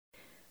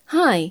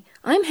Hi,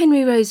 I'm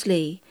Henry Rose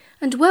Lee,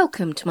 and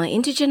welcome to my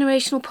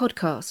intergenerational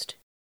podcast.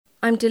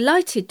 I'm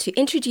delighted to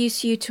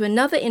introduce you to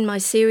another in my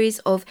series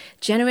of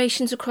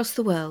Generations Across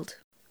the World.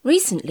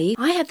 Recently,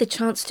 I had the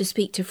chance to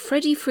speak to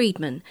Freddie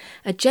Friedman,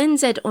 a Gen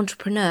Z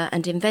entrepreneur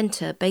and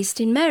inventor based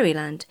in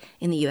Maryland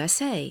in the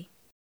USA.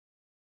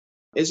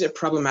 Is it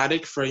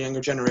problematic for a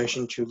younger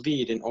generation to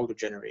lead an older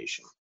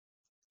generation?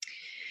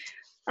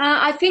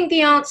 I think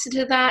the answer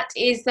to that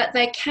is that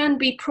there can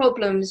be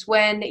problems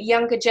when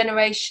younger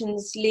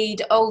generations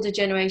lead older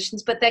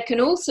generations, but there can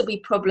also be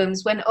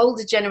problems when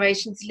older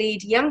generations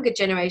lead younger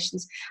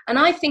generations. And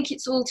I think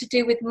it's all to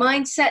do with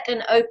mindset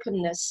and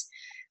openness.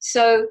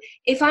 So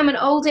if I'm an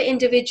older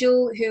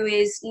individual who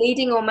is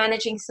leading or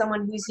managing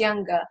someone who's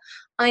younger,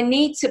 I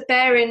need to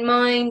bear in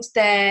mind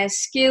their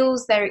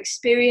skills, their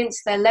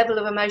experience, their level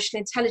of emotional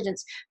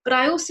intelligence, but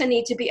I also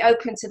need to be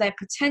open to their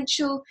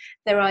potential,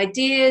 their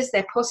ideas,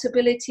 their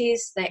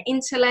possibilities, their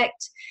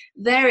intellect,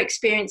 their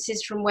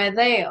experiences from where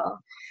they are.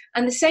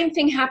 And the same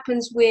thing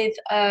happens with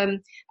a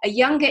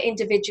younger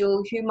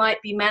individual who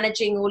might be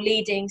managing or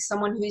leading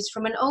someone who's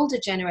from an older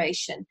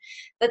generation,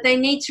 that they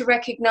need to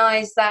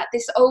recognize that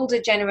this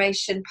older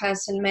generation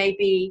person may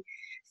be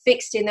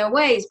fixed in their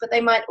ways, but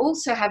they might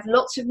also have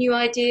lots of new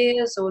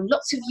ideas or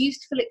lots of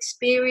useful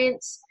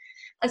experience.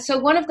 And so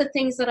one of the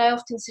things that I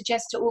often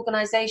suggest to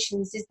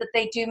organizations is that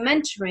they do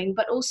mentoring,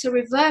 but also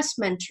reverse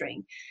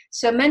mentoring.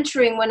 So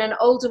mentoring when an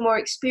older, more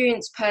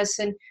experienced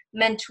person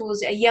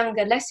mentors a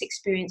younger, less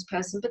experienced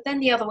person, but then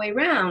the other way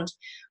around,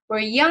 where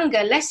a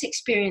younger, less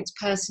experienced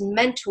person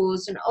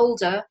mentors an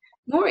older,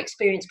 more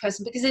experienced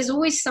person, because there's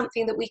always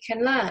something that we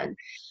can learn.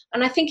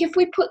 And I think if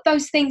we put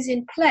those things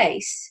in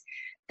place,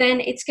 then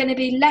it's going to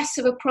be less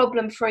of a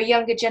problem for a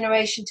younger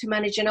generation to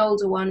manage an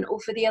older one, or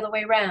for the other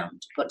way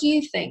around. What do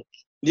you think?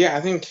 Yeah,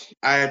 I think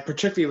I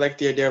particularly like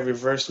the idea of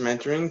reverse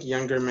mentoring,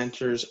 younger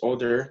mentors,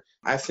 older.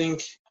 I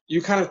think you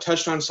kind of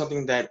touched on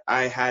something that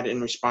I had in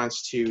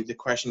response to the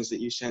questions that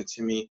you sent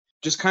to me.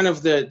 Just kind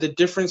of the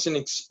difference in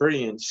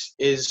experience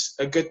is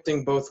a good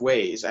thing both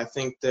ways. I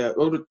think the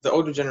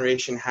older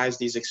generation has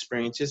these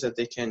experiences that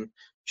they can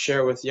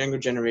share with the younger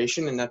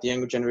generation, and that the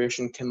younger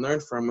generation can learn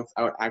from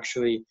without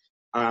actually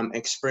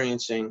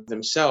experiencing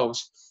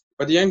themselves.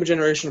 But the younger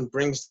generation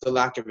brings the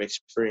lack of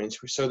experience.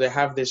 So they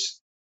have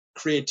this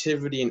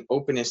creativity and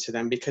openness to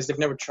them because they've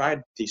never tried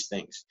these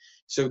things.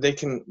 So they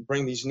can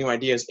bring these new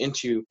ideas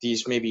into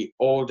these maybe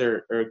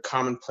older or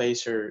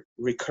commonplace or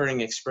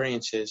recurring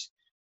experiences.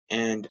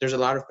 And there's a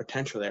lot of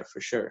potential there for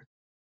sure.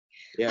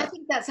 Yeah. I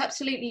think that's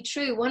absolutely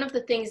true. One of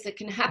the things that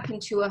can happen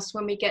to us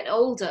when we get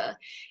older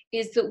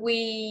is that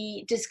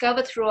we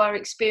discover through our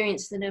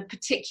experience that a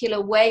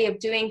particular way of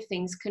doing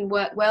things can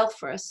work well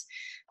for us.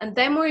 And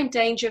then we're in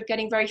danger of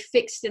getting very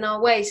fixed in our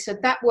ways. So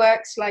that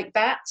works like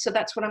that, so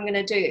that's what I'm going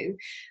to do.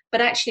 But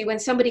actually, when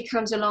somebody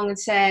comes along and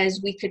says,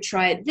 we could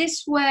try it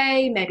this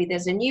way, maybe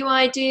there's a new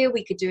idea,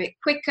 we could do it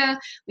quicker,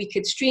 we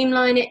could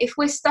streamline it. If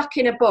we're stuck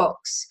in a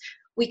box,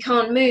 we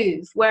can't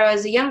move.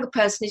 Whereas a younger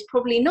person is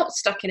probably not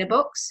stuck in a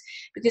box,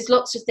 because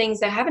lots of things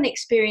they haven't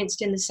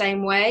experienced in the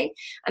same way,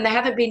 and they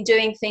haven't been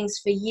doing things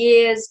for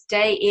years,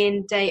 day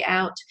in, day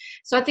out.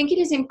 So I think it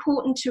is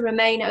important to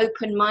remain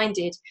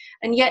open-minded,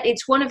 and yet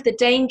it's one of the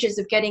dangers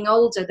of getting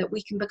older that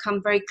we can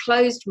become very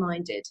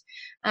closed-minded.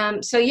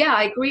 So yeah,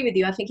 I agree with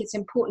you. I think it's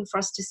important for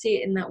us to see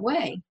it in that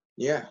way.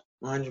 Yeah.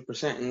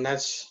 100%. And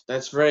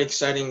that's very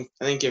exciting.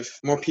 I think if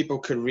more people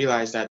could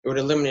realize that, it would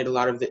eliminate a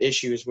lot of the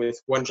issues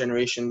with one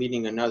generation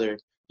leading another,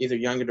 either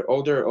younger to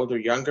older, older,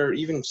 younger,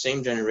 even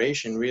same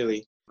generation,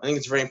 really. I think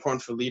it's very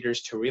important for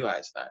leaders to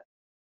realize that.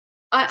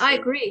 I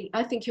agree.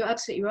 I think you're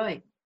absolutely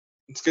right.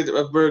 It's good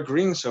that we're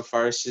agreeing so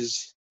far. This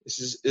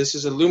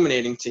is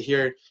illuminating to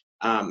hear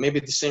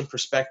maybe the same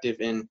perspective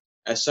in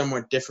a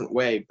somewhat different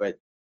way, but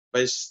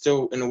it's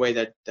still in a way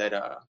that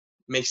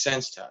makes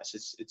sense to us.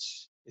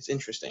 It's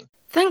interesting.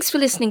 Thanks for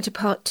listening to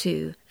part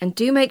 2, and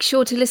do make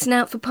sure to listen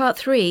out for part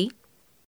 3.